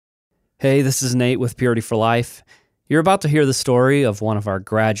Hey, this is Nate with Purity for Life. You're about to hear the story of one of our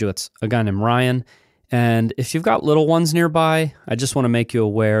graduates, a guy named Ryan. And if you've got little ones nearby, I just want to make you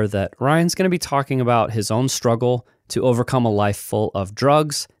aware that Ryan's going to be talking about his own struggle to overcome a life full of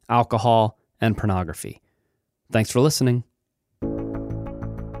drugs, alcohol, and pornography. Thanks for listening.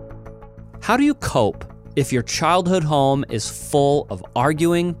 How do you cope if your childhood home is full of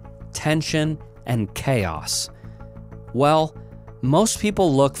arguing, tension, and chaos? Well, most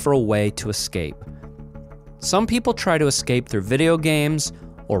people look for a way to escape. Some people try to escape through video games,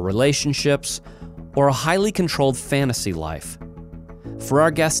 or relationships, or a highly controlled fantasy life. For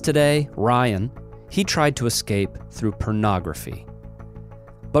our guest today, Ryan, he tried to escape through pornography.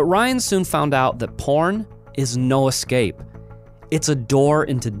 But Ryan soon found out that porn is no escape. It's a door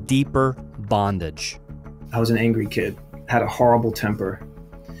into deeper bondage. I was an angry kid, had a horrible temper,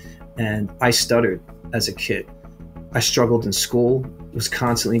 and I stuttered as a kid. I struggled in school, was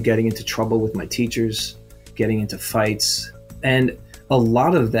constantly getting into trouble with my teachers, getting into fights. And a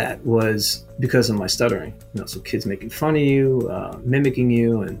lot of that was because of my stuttering. So kids making fun of you, mimicking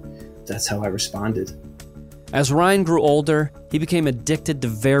you, and that's how I responded. As Ryan grew older, he became addicted to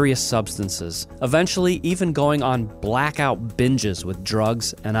various substances, eventually even going on blackout binges with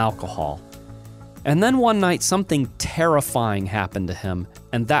drugs and alcohol. And then one night, something terrifying happened to him,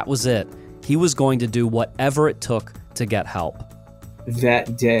 and that was it. He was going to do whatever it took to get help.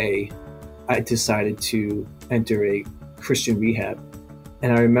 That day, I decided to enter a Christian rehab.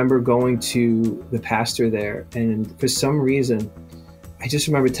 And I remember going to the pastor there, and for some reason, I just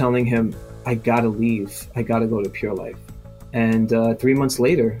remember telling him, I gotta leave. I gotta go to Pure Life. And 3 months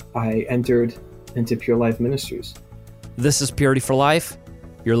later, I entered into Pure Life Ministries. This is Purity for Life.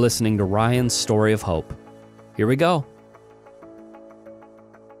 You're listening to Ryan's story of hope. Here we go.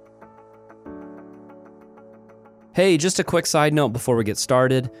 Hey, just a quick side note before we get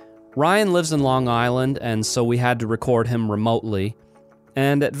started. Ryan lives in Long Island, and so we had to record him remotely.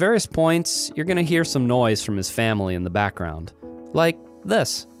 And at various points, you're going to hear some noise from his family in the background. Like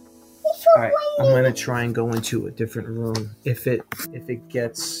this. All right, I'm going to try and go into a different room. If it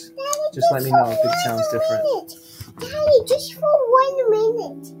gets, just let me know if it sounds different. Daddy, just for 1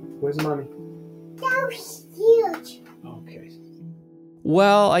 minute. Where's Mommy? Downstairs. Okay.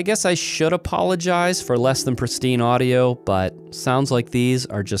 Well, I guess I should apologize for less than pristine audio, but sounds like these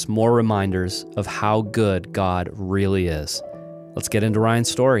are just more reminders of how good God really is. Let's get into Ryan's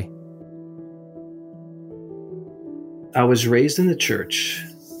story. I was raised in the church.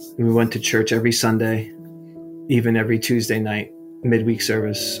 We went to church every Sunday, even every Tuesday night, midweek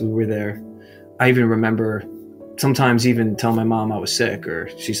service. We were there. I even remember sometimes even tell my mom I was sick, or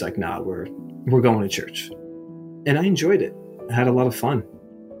she's like, nah, we're going to church. And I enjoyed it. I had a lot of fun.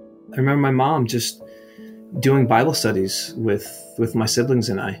 I remember my mom just doing Bible studies with my siblings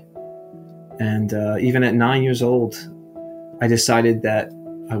and I. And even at 9 years old, I decided that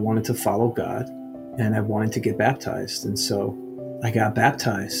I wanted to follow God and I wanted to get baptized. And so I got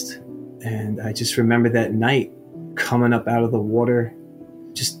baptized. And I just remember that night coming up out of the water,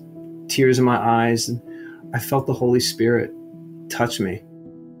 just tears in my eyes. And I felt the Holy Spirit touch me.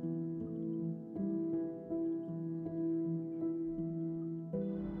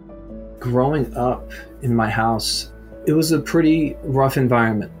 Growing up in my house, it was a pretty rough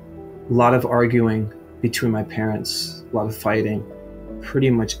environment. A lot of arguing between my parents, a lot of fighting,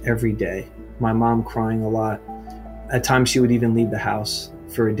 pretty much every day. My mom crying a lot. At times she would even leave the house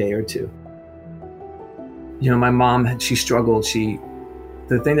for a day or two. My mom, she struggled.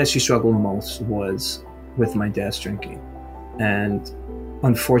 The thing that she struggled most was with my dad's drinking. And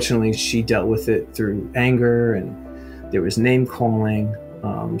unfortunately, she dealt with it through anger, and there was name calling.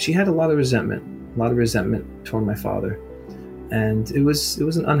 She had a lot of resentment toward my father. And it was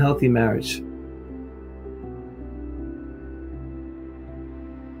an unhealthy marriage.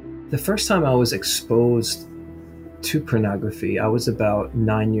 The first time I was exposed to pornography, I was about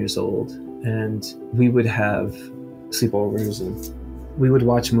 9 years old, and we would have sleepovers and we would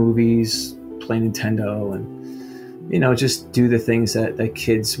watch movies, play Nintendo, and just do the things that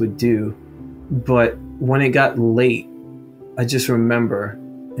kids would do. But when it got late, I just remember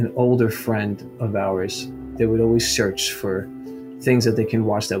an older friend of ours, they would always search for things that they can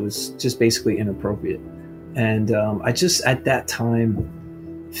watch that was just basically inappropriate. And I just, at that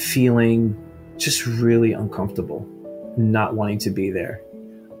time, feeling just really uncomfortable, not wanting to be there.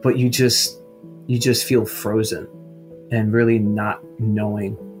 But you just feel frozen and really not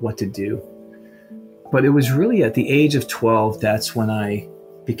knowing what to do. But it was really at the age of 12, that's when I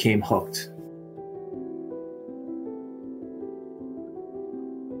became hooked.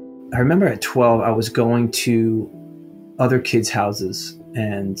 I remember at 12, I was going to other kids' houses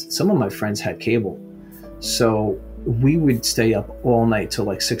and some of my friends had cable. So we would stay up all night till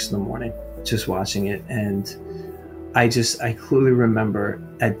like 6 a.m. just watching it. And I clearly remember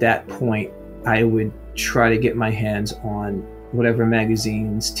at that point, I would try to get my hands on whatever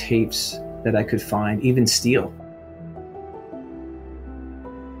magazines, tapes that I could find, even steal.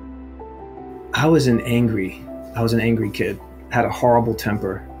 I was an angry kid, had a horrible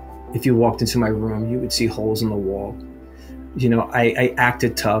temper. If you walked into my room, you would see holes in the wall. You know, I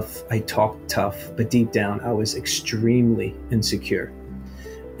acted tough, I talked tough, but deep down I was extremely insecure.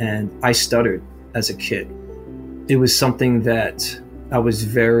 And I stuttered as a kid. It was something that I was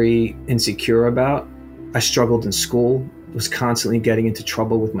very insecure about. I struggled in school, was constantly getting into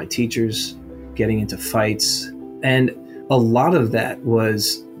trouble with my teachers, getting into fights. And a lot of that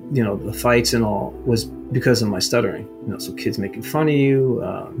was, you know, the fights and all was because of my stuttering. You know, so kids making fun of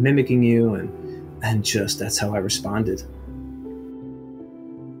you, mimicking you, and just that's how I responded.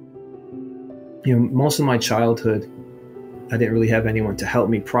 You know, most of my childhood, I didn't really have anyone to help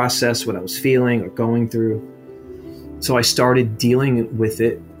me process what I was feeling or going through. So I started dealing with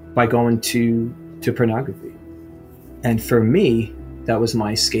it by going to pornography. And for me, that was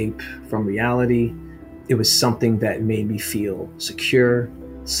my escape from reality. It was something that made me feel secure,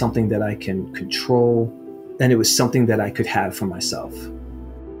 something that I can control, and it was something that I could have for myself.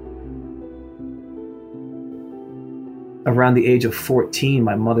 Around the age of 14,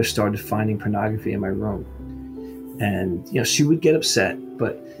 my mother started finding pornography in my room. And, you know, she would get upset,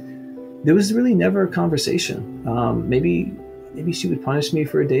 but there was really never a conversation. Maybe she would punish me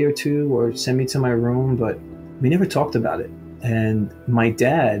for a day or two or send me to my room, but we never talked about it. And my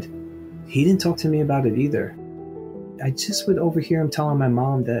dad, he didn't talk to me about it either. I just would overhear him telling my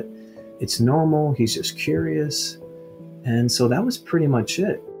mom that it's normal, he's just curious. And so that was pretty much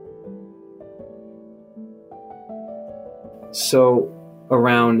it. So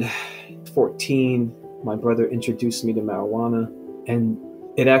around 14, my brother introduced me to marijuana, and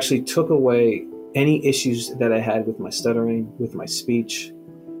it actually took away any issues that I had with my stuttering, with my speech.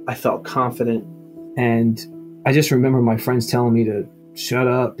 I felt confident, and I just remember my friends telling me to shut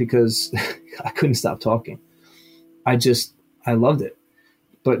up because I couldn't stop talking. I loved it.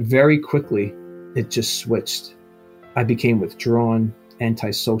 But very quickly, it just switched. I became withdrawn,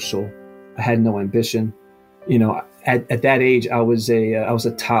 antisocial. I had no ambition. You know, at that age, I was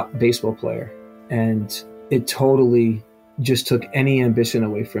a top baseball player, and it totally just took any ambition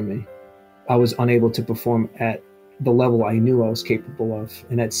away from me. I was unable to perform at the level I knew I was capable of.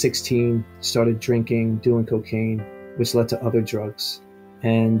 And at 16, started drinking, doing cocaine, which led to other drugs.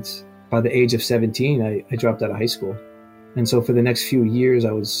 And by the age of 17, I dropped out of high school. And so for the next few years,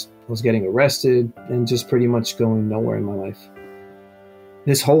 I was getting arrested and just pretty much going nowhere in my life.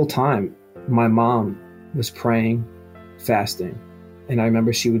 This whole time, my mom was praying, fasting. And I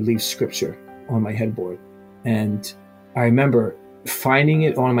remember she would leave scripture on my headboard. And I remember finding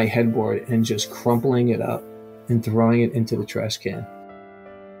it on my headboard and just crumpling it up and throwing it into the trash can.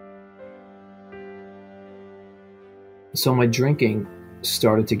 So my drinking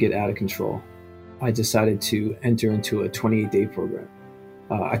started to get out of control. I decided to enter into a 28-day program.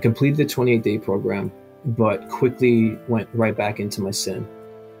 I completed the 28-day program, but quickly went right back into my sin,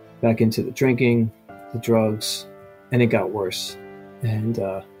 back into the drinking, the drugs, and it got worse. And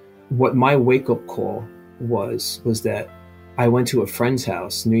what my wake-up call was that I went to a friend's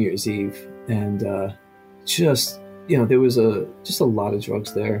house New Year's Eve, and there was just a lot of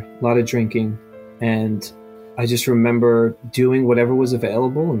drugs there, a lot of drinking, and I just remember doing whatever was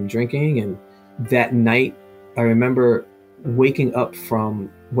available and drinking. And that night, I remember waking up from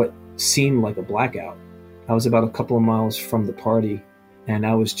what seemed like a blackout. I was about a couple of miles from the party, and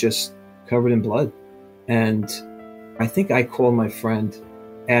I was just covered in blood. And I think I called my friend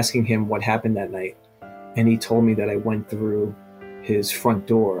asking him what happened that night. And he told me that I went through his front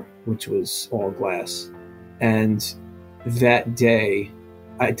door, which was all glass. And that day,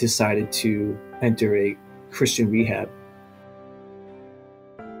 I decided to enter a Christian rehab.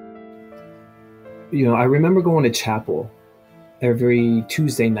 You know, I remember going to chapel every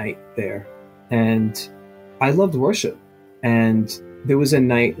Tuesday night there, and I loved worship. And there was a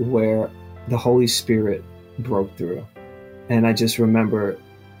night where the Holy Spirit broke through. And I just remember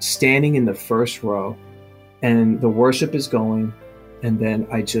standing in the first row, and the worship is going, and then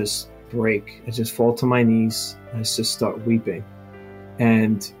I just break. I just fall to my knees. I just start weeping.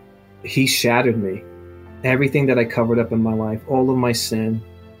 And he shattered me. Everything that I covered up in my life, all of my sin,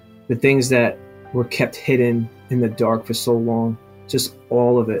 the things that were kept hidden in the dark for so long, just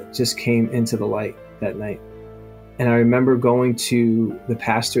all of it just came into the light that night. And I remember going to the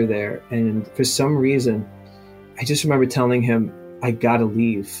pastor there, and for some reason, I just remember telling him, I gotta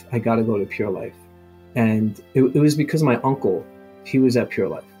leave. I gotta go to Pure Life. And it was because my uncle, he was at Pure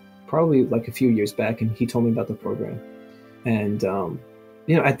Life probably like a few years back, and he told me about the program. And,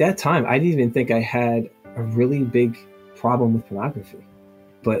 at that time, I didn't even think I had a really big problem with pornography.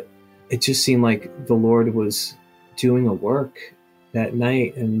 But it just seemed like the Lord was doing a work that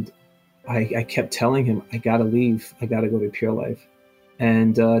night. And I kept telling him, I got to leave. I got to go to Pure Life.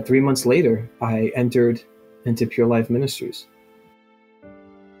 And 3 months later, I entered into Pure Life Ministries.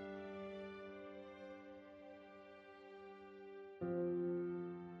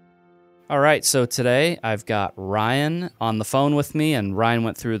 All right, so today I've got Ryan on the phone with me, and Ryan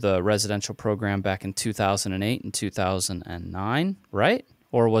went through the residential program back in 2008 and 2009, right?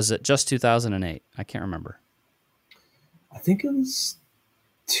 Or was it just 2008? I can't remember. I think it was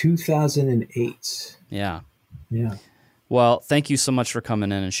 2008. Yeah. Yeah. Well, thank you so much for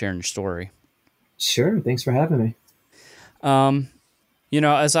coming in and sharing your story. Sure. Thanks for having me.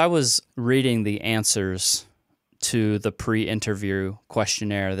 As I was reading the answers to the pre-interview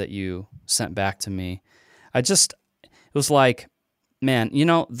questionnaire that you sent back to me, it was like, man,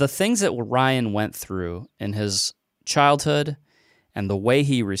 the things that Ryan went through in his childhood and the way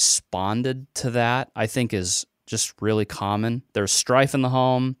he responded to that, I think is just really common. There's strife in the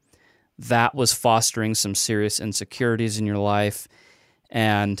home. That was fostering some serious insecurities in your life.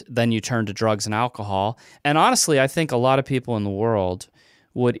 And then you turn to drugs and alcohol. And honestly, I think a lot of people in the world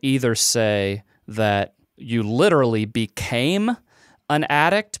would either say that you literally became an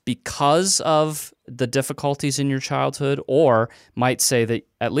addict because of the difficulties in your childhood, or might say that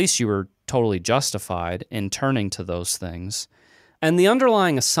at least you were totally justified in turning to those things. And the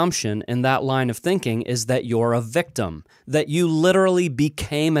underlying assumption in that line of thinking is that you're a victim, that you literally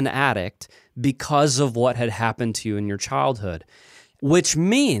became an addict because of what had happened to you in your childhood, which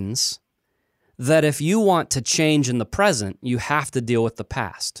means that if you want to change in the present, you have to deal with the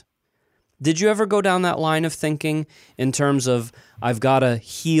past. Did you ever go down that line of thinking in terms of, I've got to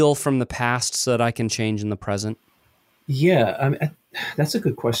heal from the past so that I can change in the present? Yeah, that's a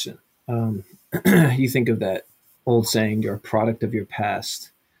good question. You think of that old saying, you're a product of your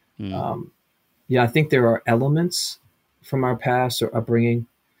past. I think there are elements from our past or upbringing.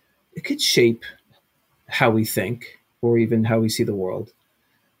 It could shape how we think or even how we see the world.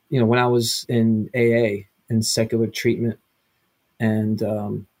 When I was in AA, in secular treatment,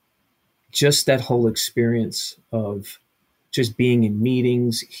 and just that whole experience of just being in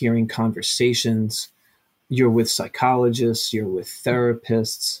meetings, hearing conversations, you're with psychologists, you're with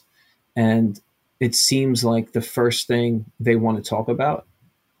therapists, and it seems like the first thing they want to talk about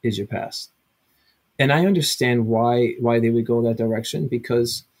is your past. And I understand why they would go that direction,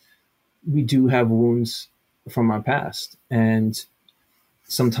 because we do have wounds from our past. And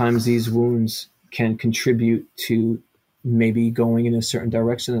sometimes these wounds can contribute to maybe going in a certain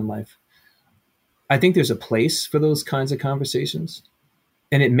direction in life. I think there's a place for those kinds of conversations,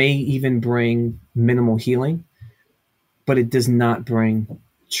 and it may even bring minimal healing, but it does not bring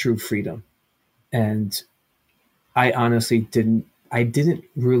true freedom. And I honestly didn't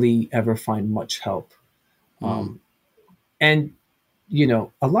really ever find much help. And,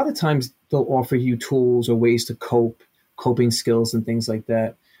 a lot of times they'll offer you tools or ways to coping skills and things like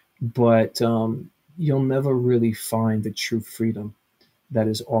that. But you'll never really find the true freedom that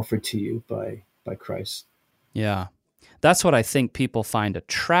is offered to you by Christ. Yeah. That's what I think people find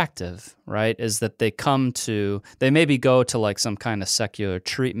attractive, right? Is that they maybe go to like some kind of secular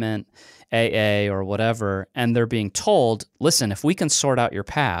treatment, AA or whatever, and they're being told, listen, if we can sort out your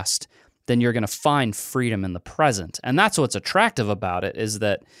past, then you're going to find freedom in the present. And that's what's attractive about it, is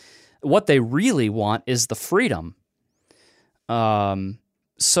that what they really want is the freedom. So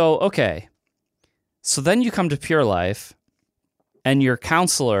then you come to Pure Life, and your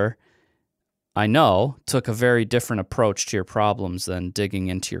counselor, I know, took a very different approach to your problems than digging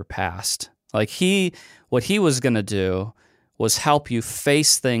into your past. Like what he was going to do was help you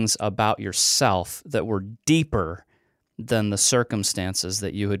face things about yourself that were deeper than the circumstances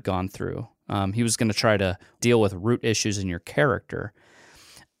that you had gone through. He was going to try to deal with root issues in your character.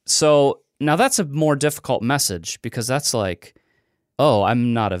 So now that's a more difficult message, because that's like, oh,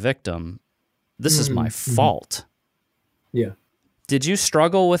 I'm not a victim. This is my fault. Yeah. Did you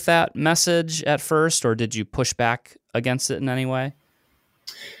struggle with that message at first, or did you push back against it in any way?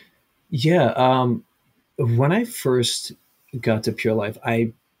 Yeah. When I first got to Pure Life,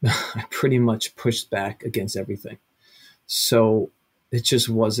 I pretty much pushed back against everything. So it just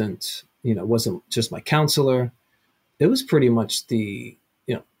wasn't just my counselor. It was pretty much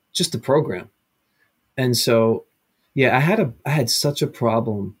just the program. And so, yeah, I had such a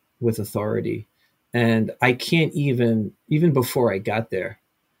problem with authority. And I can't even before I got there,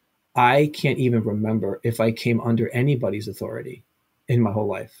 I can't even remember if I came under anybody's authority in my whole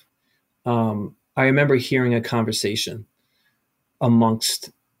life. I remember hearing a conversation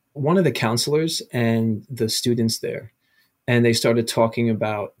amongst one of the counselors and the students there, and they started talking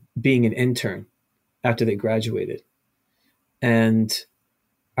about being an intern after they graduated. And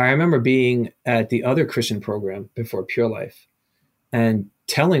I remember being at the other Christian program before Pure Life and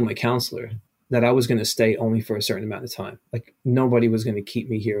telling my counselor that I was going to stay only for a certain amount of time. Like nobody was going to keep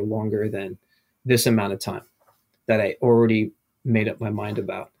me here longer than this amount of time that I already made up my mind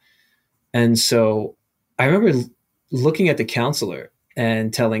about. And so I remember looking at the counselor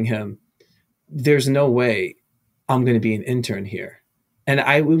and telling him, there's no way I'm going to be an intern here. And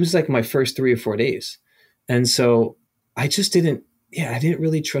it was like my first 3 or 4 days. And so I just didn't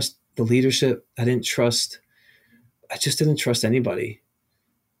really trust the leadership. I just didn't trust anybody.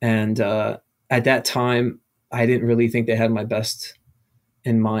 And at that time, I didn't really think they had my best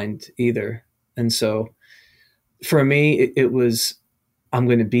in mind either. And so for me, it was, I'm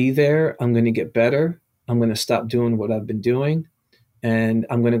going to be there. I'm going to get better. I'm going to stop doing what I've been doing. And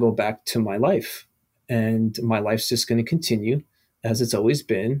I'm going to go back to my life. And my life's just going to continue as it's always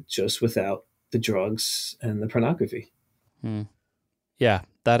been, just without the drugs and the pornography. Yeah,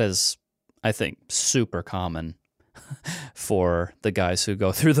 that is, I think, super common for the guys who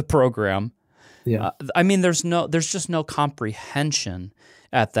go through the program. Yeah. I mean, there's just no comprehension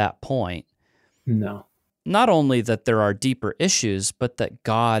at that point. No. Not only that there are deeper issues, but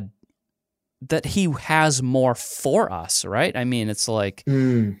that he has more for us, right? I mean, it's like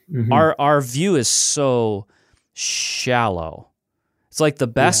our view is so shallow. It's like the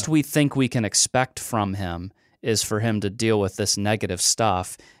best we think we can expect from him is for him to deal with this negative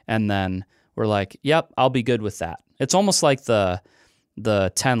stuff, and then we're like, yep, I'll be good with that. It's almost like the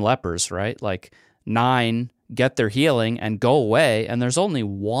 10 lepers, right? Like 9 get their healing and go away, and there's only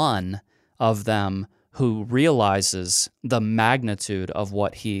one of them who realizes the magnitude of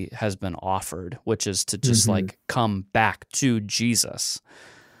what he has been offered, which is to just like come back to Jesus.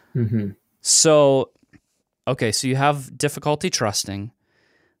 So, okay, so you have difficulty trusting.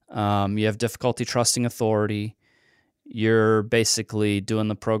 You have difficulty trusting authority. You're basically doing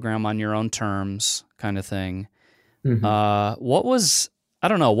the program on your own terms, kind of thing. What was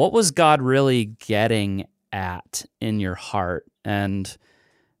God really getting at in your heart, and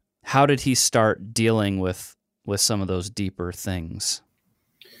how did he start dealing with some of those deeper things?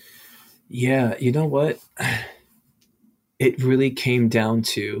 Yeah, you know what? It really came down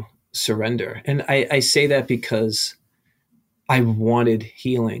to surrender. And I say that because I wanted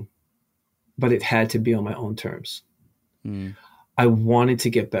healing, but it had to be on my own terms. I wanted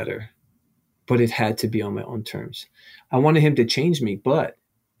to get better, but it had to be on my own terms. I wanted him to change me, but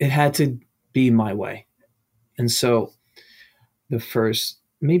it had to be my way. And so the first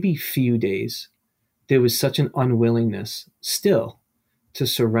maybe few days, there was such an unwillingness still to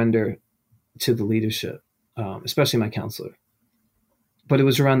surrender to the leadership, especially my counselor. But it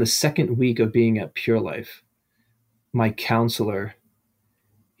was around the second week of being at Pure Life, my counselor,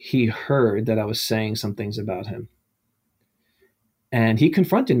 he heard that I was saying some things about him. And he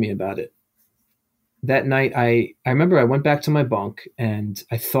confronted me about it. That night, I remember I went back to my bunk and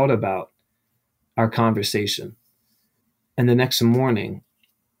I thought about our conversation. And the next morning,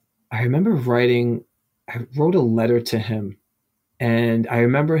 I remember I wrote a letter to him, and I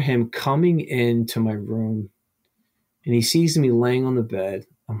remember him coming into my room, and he sees me laying on the bed.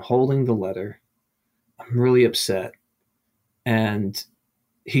 I'm holding the letter. I'm really upset. And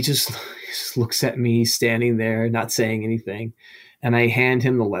he just looks at me standing there, not saying anything. And I hand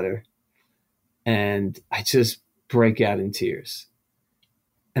him the letter, and I just break out in tears.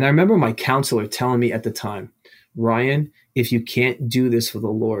 And I remember my counselor telling me at the time, Ryan, if you can't do this for the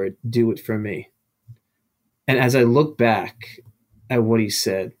Lord, do it for me. And as I look back at what he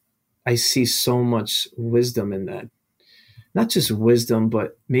said, I see so much wisdom in that. Not just wisdom,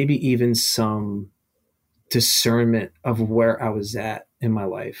 but maybe even some discernment of where I was at in my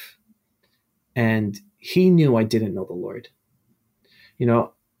life. And he knew I didn't know the Lord. You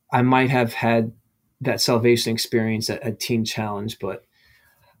know, I might have had that salvation experience at Teen Challenge, but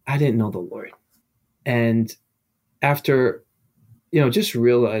I didn't know the Lord. And after, just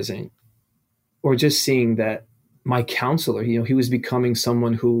realizing or just seeing that my counselor, he was becoming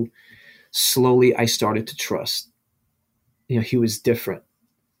someone who slowly I started to trust. He was different.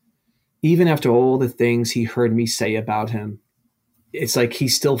 Even after all the things he heard me say about him, it's like he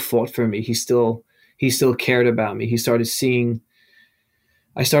still fought for me. He still cared about me. I started seeing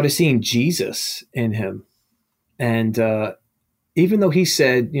Jesus in him. And even though he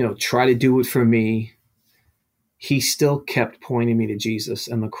said, try to do it for me, he still kept pointing me to Jesus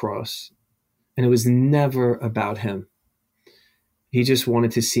and the cross. And it was never about him. He just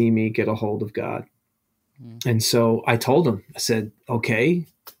wanted to see me get a hold of God. And so I told him, I said, okay,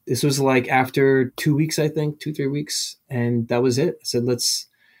 this was like after 2 weeks, I think 2-3 weeks. And that was it. I said, let's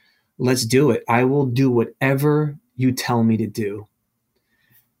do it. I will do whatever you tell me to do.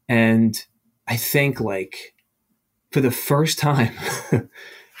 And I think like for the first time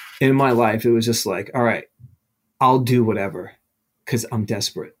in my life, it was just like, all right, I'll do whatever because I'm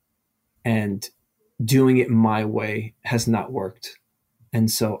desperate. And doing it my way has not worked. And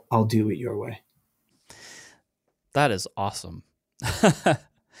so I'll do it your way. That is awesome.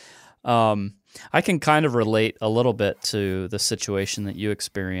 I can kind of relate a little bit to the situation that you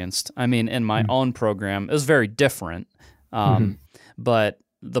experienced. I mean, in my own program, it was very different. But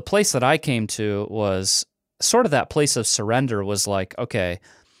the place that I came to was sort of that place of surrender was like, okay,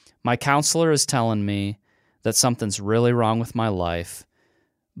 my counselor is telling me that something's really wrong with my life,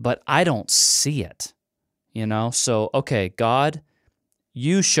 but I don't see it, So, okay, God,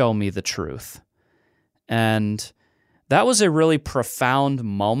 you show me the truth. And that was a really profound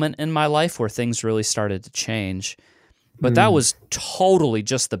moment in my life where things really started to change. But that was totally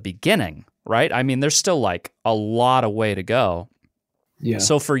just the beginning, right? I mean, there's still like a lot of way to go. Yeah.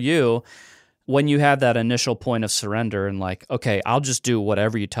 So for you, when you had that initial point of surrender and like, okay, I'll just do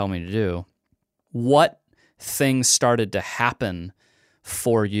whatever you tell me to do, what things started to happen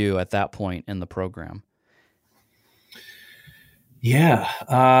for you at that point in the program?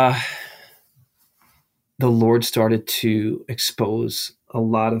 Yeah. The Lord started to expose a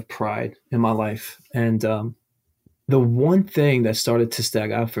lot of pride in my life. And the one thing that started to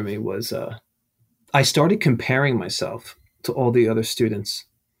stand out for me was I started comparing myself to all the other students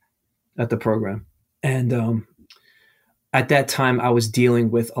at the program. And at that time, I was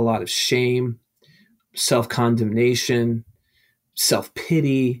dealing with a lot of shame, self-condemnation,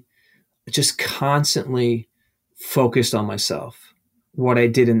 self-pity, just constantly focused on myself, what I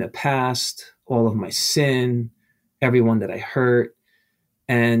did in the past, all of my sin, everyone that I hurt,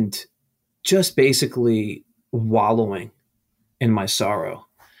 and just basically wallowing in my sorrow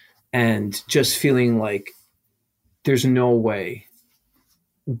and just feeling like there's no way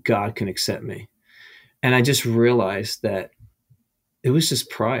God can accept me. And I just realized that it was just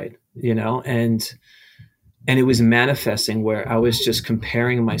pride, and it was manifesting where I was just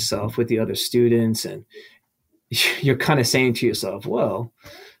comparing myself with the other students, and you're kind of saying to yourself, well,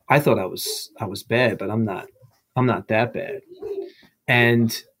 I thought I was bad, but I'm not that bad.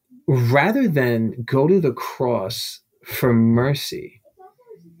 And rather than go to the cross for mercy,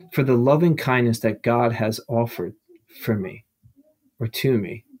 for the loving kindness that God has offered for me or to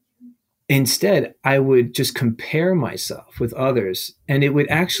me, instead, I would just compare myself with others, and it would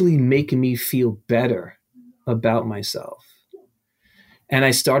actually make me feel better about myself. And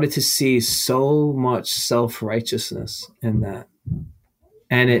I started to see so much self-righteousness in that.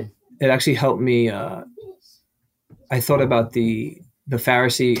 And it actually helped me. I thought about the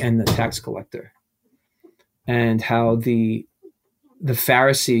Pharisee and the tax collector, and how the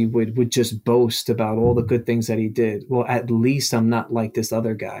Pharisee would just boast about all the good things that he did. Well, at least I'm not like this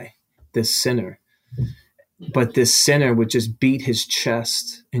other guy, this sinner. But this sinner would just beat his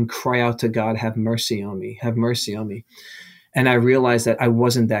chest and cry out to God, have mercy on me, have mercy on me. And I realized that I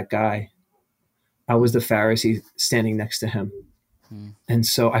wasn't that guy. I was the Pharisee standing next to him. And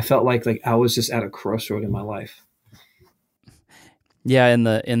so I felt like I was just at a crossroad in my life. Yeah, in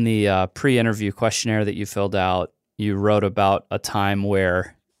the pre-interview questionnaire that you filled out, you wrote about a time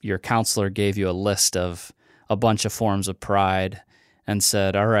where your counselor gave you a list of a bunch of forms of pride and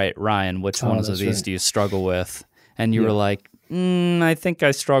said, all right, Ryan, which ones of these do you struggle with? And you were like, I think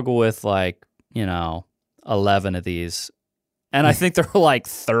I struggle with 11 of these. And I think there were like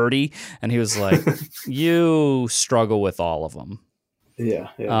 30. And he was like, you struggle with all of them. Yeah.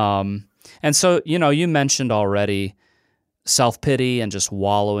 And so, you mentioned already self-pity and just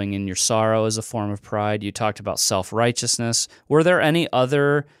wallowing in your sorrow as a form of pride. You talked about self-righteousness. Were there any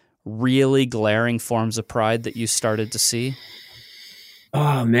other really glaring forms of pride that you started to see?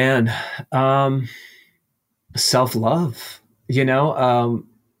 Oh, man. Self-love,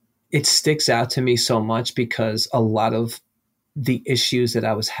 it sticks out to me so much because a lot of the issues that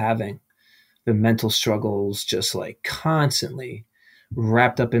I was having, the mental struggles, just constantly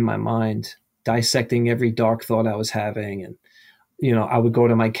wrapped up in my mind, dissecting every dark thought I was having. And, I would go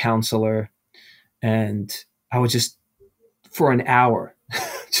to my counselor and I would just, for an hour,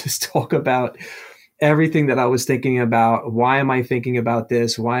 just talk about everything that I was thinking about. Why am I thinking about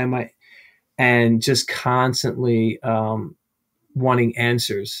this? And just constantly wanting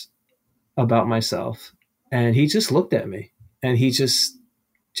answers about myself. And he just looked at me and he just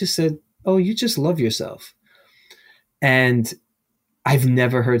said, "Oh, you just love yourself." And I've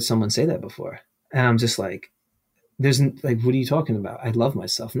never heard someone say that before. And I'm just like, what are you talking about? I love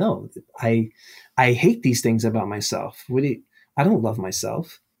myself. No, I hate these things about myself. I don't love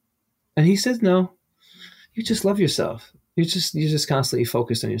myself. And he said, "No, you just love yourself. You're just constantly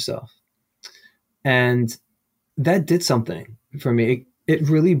focused on yourself." And that did something for me. It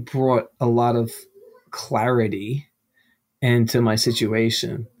really brought a lot of clarity into my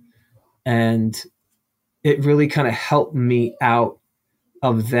situation. And it really kind of helped me out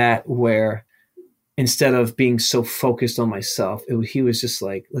of that, where instead of being so focused on myself, he was just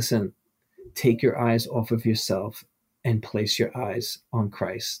like, "Listen, take your eyes off of yourself and place your eyes on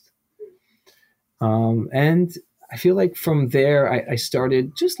Christ." And I feel like from there, I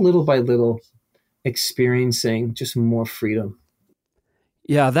started just little by little experiencing just more freedom.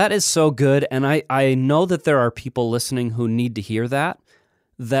 Yeah, that is so good. And I know that there are people listening who need to hear that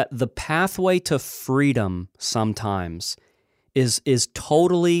the pathway to freedom sometimes is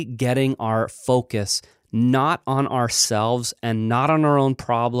totally getting our focus not on ourselves and not on our own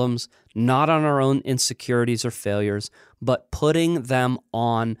problems, not on our own insecurities or failures, but putting them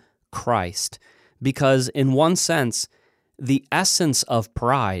on Christ. Because in one sense, the essence of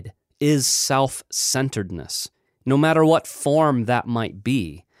pride is self-centeredness, no matter what form that might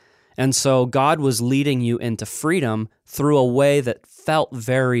be. And so God was leading you into freedom through a way that felt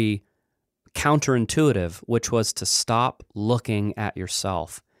very counterintuitive, which was to stop looking at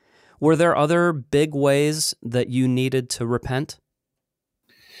yourself. Were there other big ways that you needed to repent?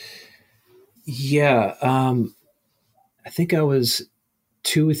 Yeah. I think I was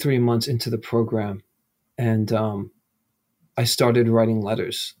 2 or 3 months into the program, and I started writing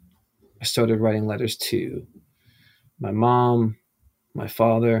letters. I started writing letters to my mom, my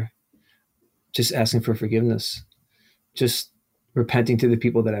father, just asking for forgiveness, just repenting to the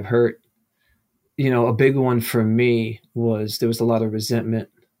people that I've hurt. A big one for me was there was a lot of resentment,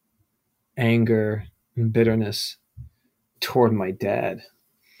 anger, and bitterness toward my dad.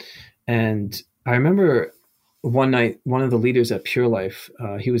 And I remember one night, one of the leaders at Pure Life,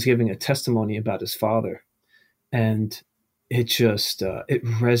 he was giving a testimony about his father. And it just, it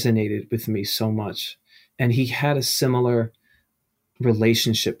resonated with me so much. And he had a similar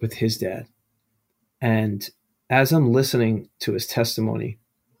relationship with his dad. And as I'm listening to his testimony,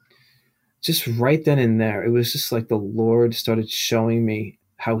 just right then and there, it was just like the Lord started showing me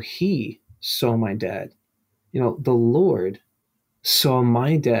how he saw my dad. The Lord saw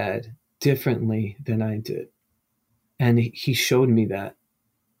my dad differently than I did. And he showed me that.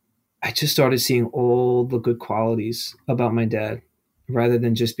 I just started seeing all the good qualities about my dad, rather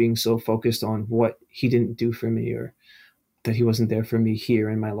than just being so focused on what he didn't do for me, or that he wasn't there for me here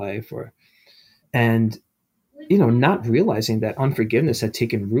in my life, and not realizing that unforgiveness had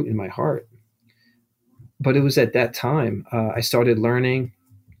taken root in my heart. But it was at that time I started learning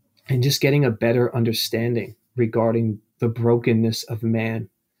and just getting a better understanding regarding the brokenness of man.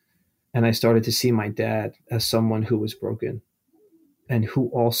 And I started to see my dad as someone who was broken and who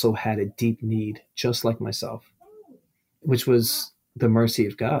also had a deep need, just like myself, which was the mercy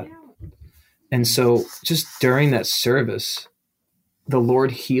of God. And so just during that service, the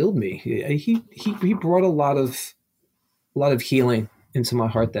Lord healed me. He brought a lot of healing into my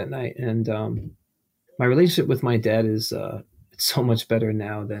heart that night. And my relationship with my dad is it's so much better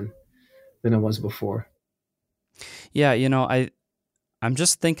now than it was before. Yeah, I'm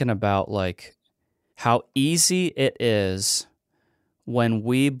just thinking about like how easy it is when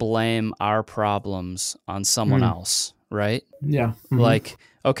we blame our problems on someone else, right? Yeah. Mm-hmm. Like,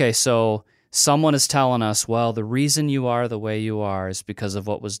 okay, so someone is telling us, well, the reason you are the way you are is because of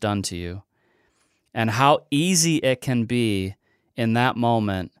what was done to you. And how easy it can be in that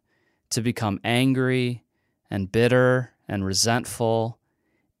moment to become angry and bitter and resentful.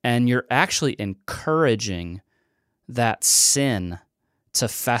 And you're actually encouraging that sin to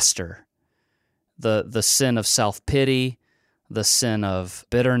fester. The sin of self-pity, the sin of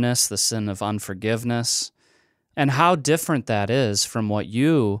bitterness, the sin of unforgiveness. And how different that is from what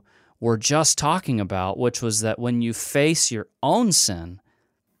you were just talking about, which was that when you face your own sin,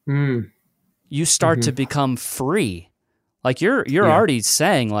 you start to become free. Like you're already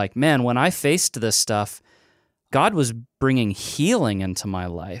saying, like, man, when I faced this stuff, God was bringing healing into my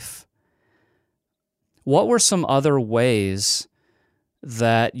life. What were some other ways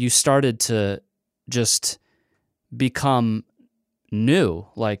that you started to just become new?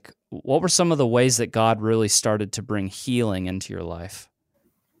 Like, what were some of the ways that God really started to bring healing into your life?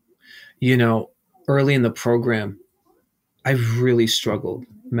 Early in the program, I really struggled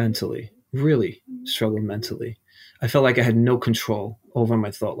mentally, really struggled mentally. I felt like I had no control over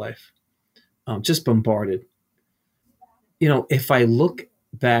my thought life, just bombarded. If I look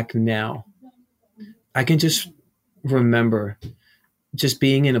back now, I can just remember just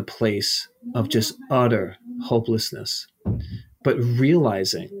being in a place of just utter hopelessness, but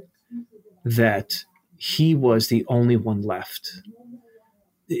realizing that he was the only one left.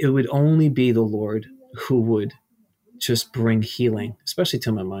 It would only be the Lord who would just bring healing, especially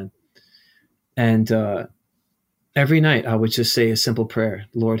to my mind. And every night I would just say a simple prayer,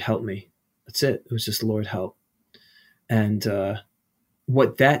 Lord, help me. That's it. It was just, Lord, help. And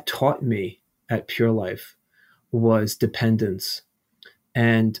what that taught me at Pure Life was dependence.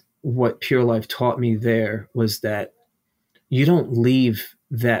 And what Pure Life taught me there was that you don't leave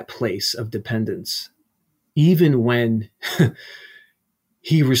that place of dependence, even when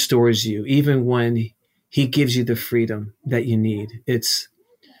he restores you, even when he gives you the freedom that you need.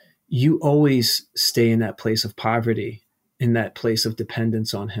 You always stay in that place of poverty, in that place of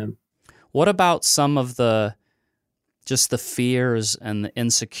dependence on him. What about some of the fears and the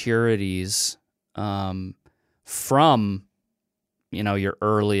insecurities from your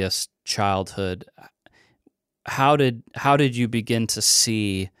earliest childhood? How did you begin to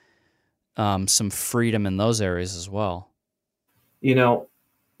see some freedom in those areas as well?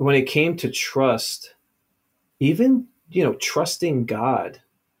 When it came to trust, even trusting God,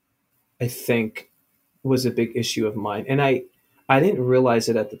 I think was a big issue of mine, and I didn't realize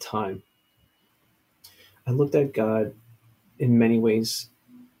it at the time. I looked at God in many ways,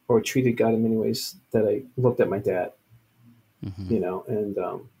 or treated God in many ways, that I looked at my dad. And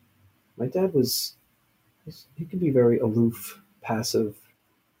my dad he could be very aloof, passive.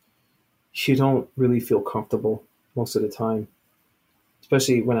 You don't really feel comfortable most of the time,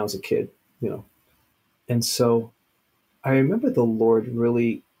 especially when I was a kid, And so I remember the Lord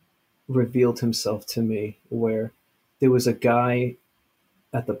really revealed himself to me, where there was a guy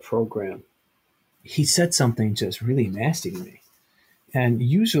at the program. He said something just really nasty to me. And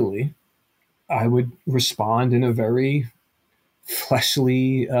usually I would respond in a very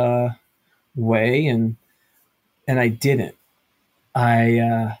fleshly way, and I didn't.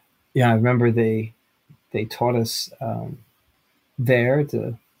 I remember they taught us there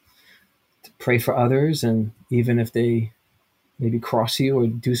to pray for others, and even if they maybe cross you or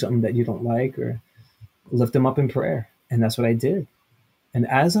do something that you don't like, or lift them up in prayer. And that's what I did. And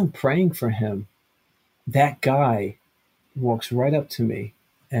as I'm praying for him, that guy walks right up to me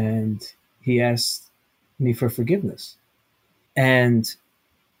and he asked me for forgiveness. And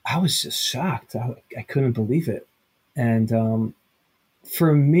I was just shocked. I couldn't believe it. And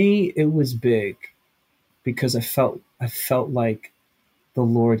for me, it was big, because I felt like the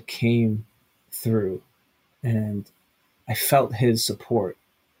Lord came through, and I felt his support.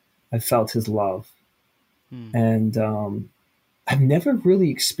 I felt his love. And I've never really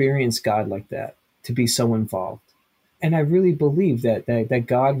experienced God like that, to be so involved. And I really believe that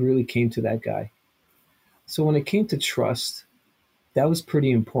God really came to that guy. So when it came to trust, that was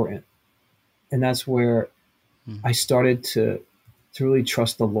pretty important. And that's where I started to really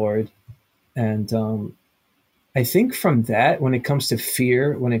trust the Lord. And I think from that, when it comes to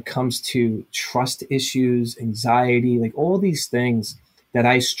fear, when it comes to trust issues, anxiety, like all these things that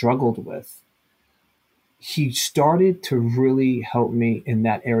I struggled with, he started to really help me in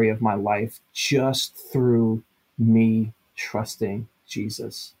that area of my life, just through me trusting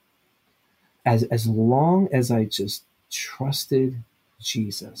Jesus. As long as I just trusted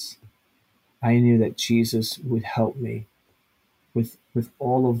Jesus, I knew that Jesus would help me with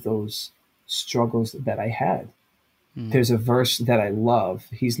all of those struggles that I had. There's a verse that I love.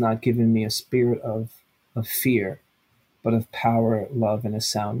 He's not given me a spirit of fear, but of power, love, and a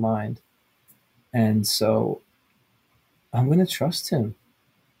sound mind. And so I'm going to trust him,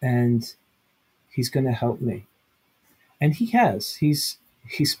 and he's going to help me. And he has. He's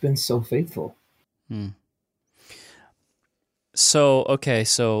been so faithful. So, okay,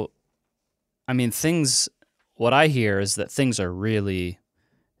 I mean, what I hear is that things are really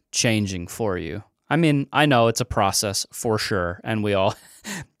changing for you. I mean, I know it's a process for sure, and we all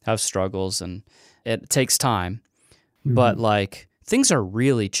have struggles, and it takes time. But like, things are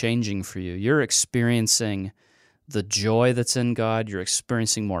really changing for you. You're experiencing the joy that's in God. You're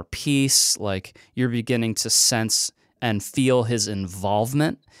experiencing more peace. Like, you're beginning to sense and feel his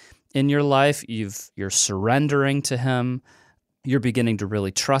involvement in your life. You're surrendering to him. You're beginning to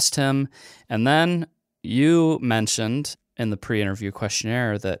really trust him. And then you mentioned in the pre-interview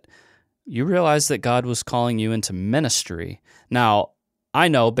questionnaire that you realized that God was calling you into ministry. Now, I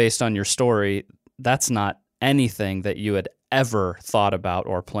know based on your story, that's not anything that you had ever thought about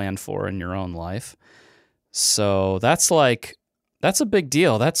or planned for in your own life. So that's a big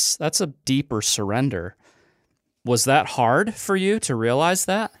deal. That's a deeper surrender. Was that hard for you to realize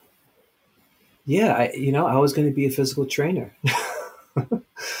that? Yeah, I was going to be a physical trainer.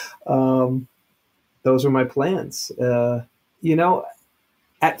 Those were my plans.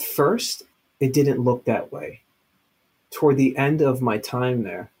 At first, it didn't look that way. Toward the end of my time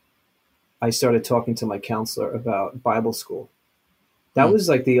there, I started talking to my counselor about Bible school. That was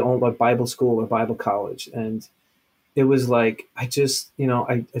like the only Bible school or Bible college. And it was like, I just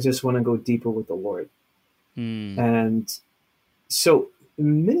want to go deeper with the Lord. And so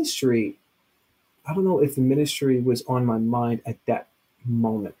ministry, I don't know if the ministry was on my mind at that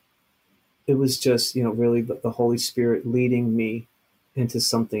moment. It was just, really the Holy Spirit leading me into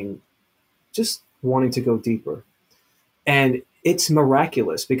something, just wanting to go deeper. And it's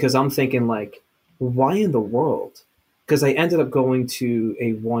miraculous because I'm thinking like, why in the world? Because I ended up going to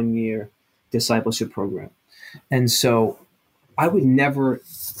a 1-year discipleship program. And so I would never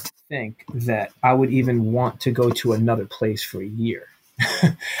think that I would even want to go to another place for a year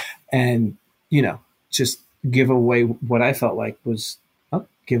and, just give away what I felt like was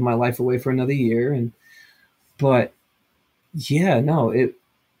give my life away for another year. But yeah, no,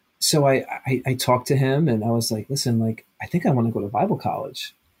 so I talked to him and I was like, listen, like, I think I want to go to Bible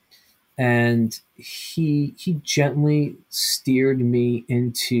college. And he gently steered me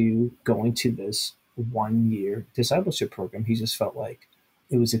into going to this 1-year discipleship program. He just felt like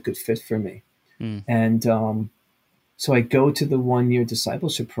it was a good fit for me. And so I go to the 1-year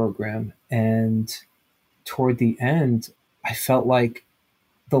discipleship program, and toward the end, I felt like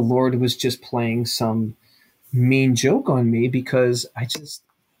the Lord was just playing some mean joke on me because I just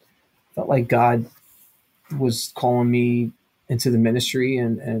felt like God was calling me into the ministry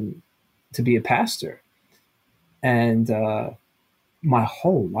and to be a pastor. And my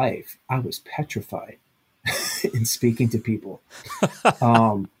whole life, I was petrified in speaking to people,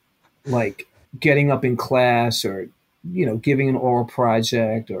 like getting up in class or, giving an oral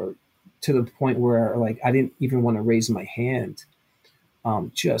project, or to the point where like I didn't even want to raise my hand,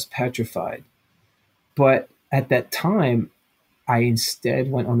 just petrified. But at that time, I instead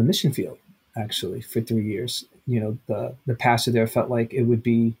went on the mission field, actually, for 3 years. The pastor there felt like it would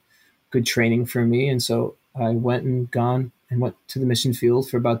be good training for me. And so I went to the mission field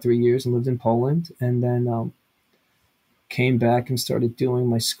for about 3 years and lived in Poland, and then came back and started doing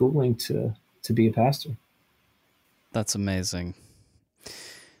my schooling to be a pastor. That's amazing.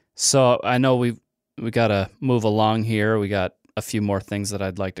 So I know we got to move along here. We got a few more things that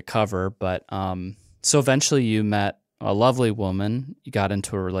I'd like to cover, but so eventually you met a lovely woman. You got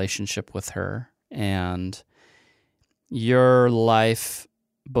into a relationship with her, and your life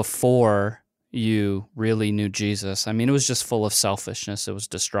before you really knew Jesus, I mean, it was just full of selfishness. It was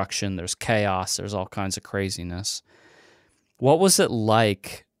destruction. There's chaos. There's all kinds of craziness. What was it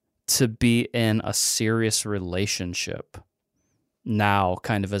like to be in a serious relationship now,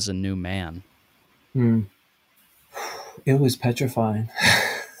 kind of as a new man? It was petrifying.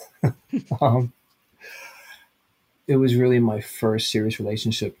 It was really my first serious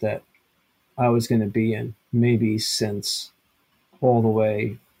relationship that I was going to be in, maybe since all the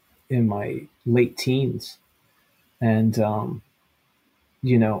way in my late teens. And,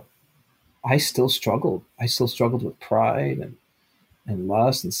 I still struggled. I still struggled with pride and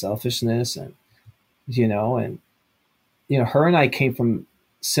lust and selfishness and her and I came from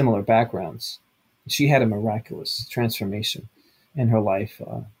similar backgrounds. She had a miraculous transformation in her life,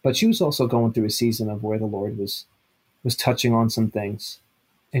 but she was also going through a season of where the Lord was touching on some things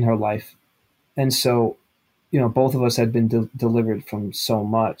in her life. And so, both of us had been delivered from so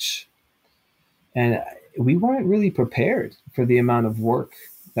much, and we weren't really prepared for the amount of work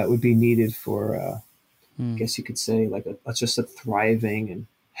that would be needed for, I guess you could say, like just a thriving and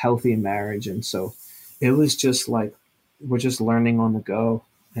healthy marriage. And so it was just like, we're just learning on the go.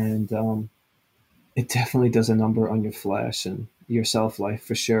 And it definitely does a number on your flesh and your self-life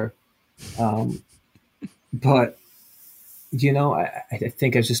for sure. But, I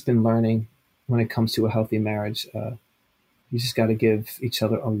think I've just been learning when it comes to a healthy marriage, you just got to give each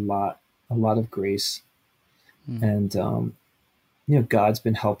other a lot of grace. And, God's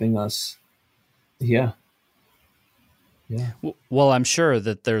been helping us. Yeah. Well, I'm sure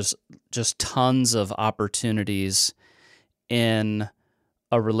that there's just tons of opportunities in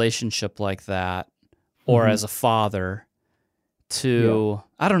a relationship like that, or as a father, to,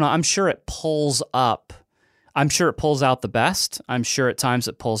 I don't know, I'm sure it pulls out the best. I'm sure at times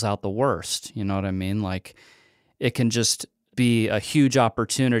it pulls out the worst. You know what I mean? Like, it can just be a huge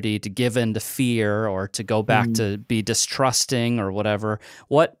opportunity to give in to fear or to go back to be distrusting or whatever.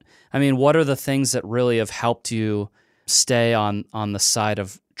 What are the things that really have helped you stay on the side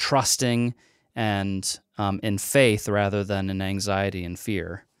of trusting and in faith rather than in anxiety and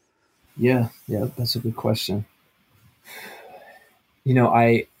fear? Yeah, that's a good question.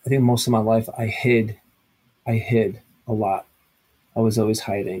 I think most of my life I hid a lot. I was always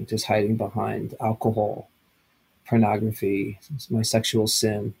just hiding behind alcohol, pornography, my sexual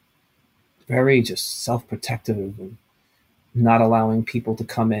sin, very just self-protective and not allowing people to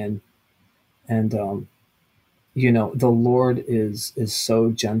come in. And, the Lord is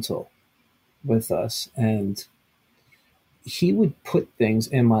so gentle with us. And he would put things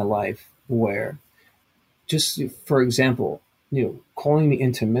in my life where, just for example, calling me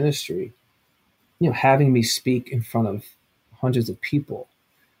into ministry, having me speak in front of hundreds of people,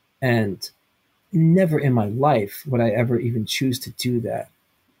 and never in my life would I ever even choose to do that.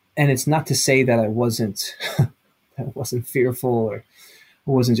 And it's not to say that I wasn't fearful or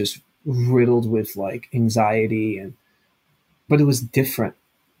wasn't just riddled with like anxiety, but it was different.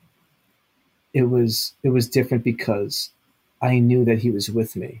 It was different because I knew that he was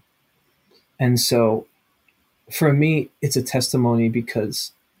with me. And so for me, it's a testimony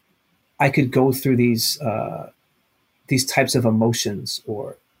because I could go through these types of emotions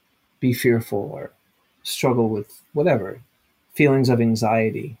or be fearful or struggle with whatever, feelings of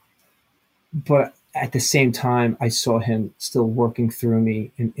anxiety. But at the same time, I saw him still working through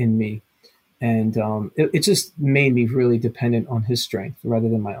me and in me. And it just made me really dependent on his strength rather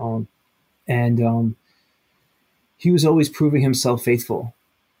than my own. And he was always proving himself faithful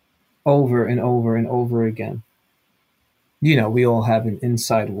over and over and over again. We all have an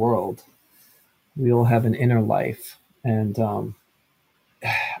inside world. We all have an inner life. And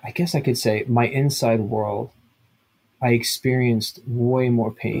I guess I could say my inside world, I experienced way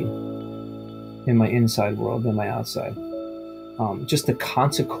more pain in my inside world than my outside. Just the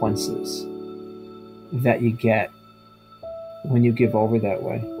consequences that you get when you give over that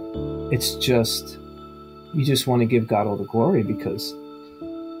way. It's just, you just want to give God all the glory because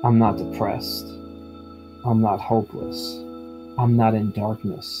I'm not depressed. I'm not hopeless. I'm not in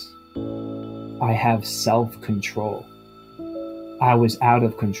darkness. I have self-control. I was out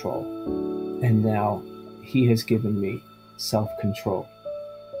of control, and now he has given me self-control.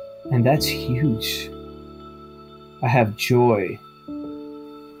 And that's huge. I have joy.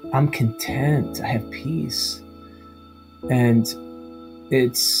 I'm content. I have peace. And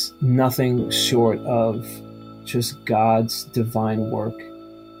it's nothing short of just God's divine work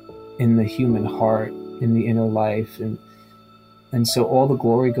in the human heart, in the inner life. And so all the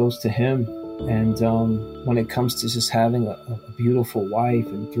glory goes to him. And when it comes to just having a beautiful wife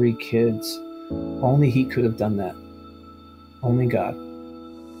and 3 kids, only he could have done that. Only God.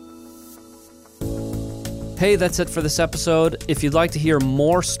 Hey, that's it for this episode. If you'd like to hear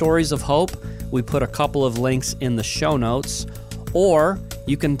more stories of hope, we put a couple of links in the show notes, or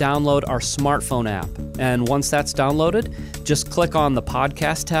you can download our smartphone app. And once that's downloaded, just click on the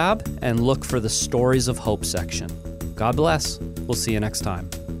podcast tab and look for the Stories of Hope section. God bless. We'll see you next time.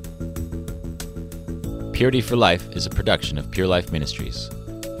 Purity for Life is a production of Pure Life Ministries.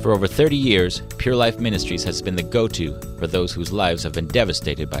 For over 30 years, Pure Life Ministries has been the go-to for those whose lives have been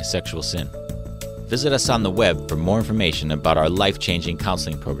devastated by sexual sin. Visit us on the web for more information about our life-changing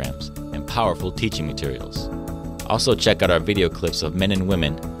counseling programs and powerful teaching materials. Also check out our video clips of men and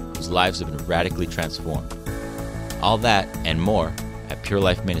women whose lives have been radically transformed. All that and more at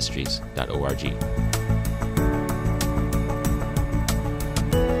purelifeministries.org.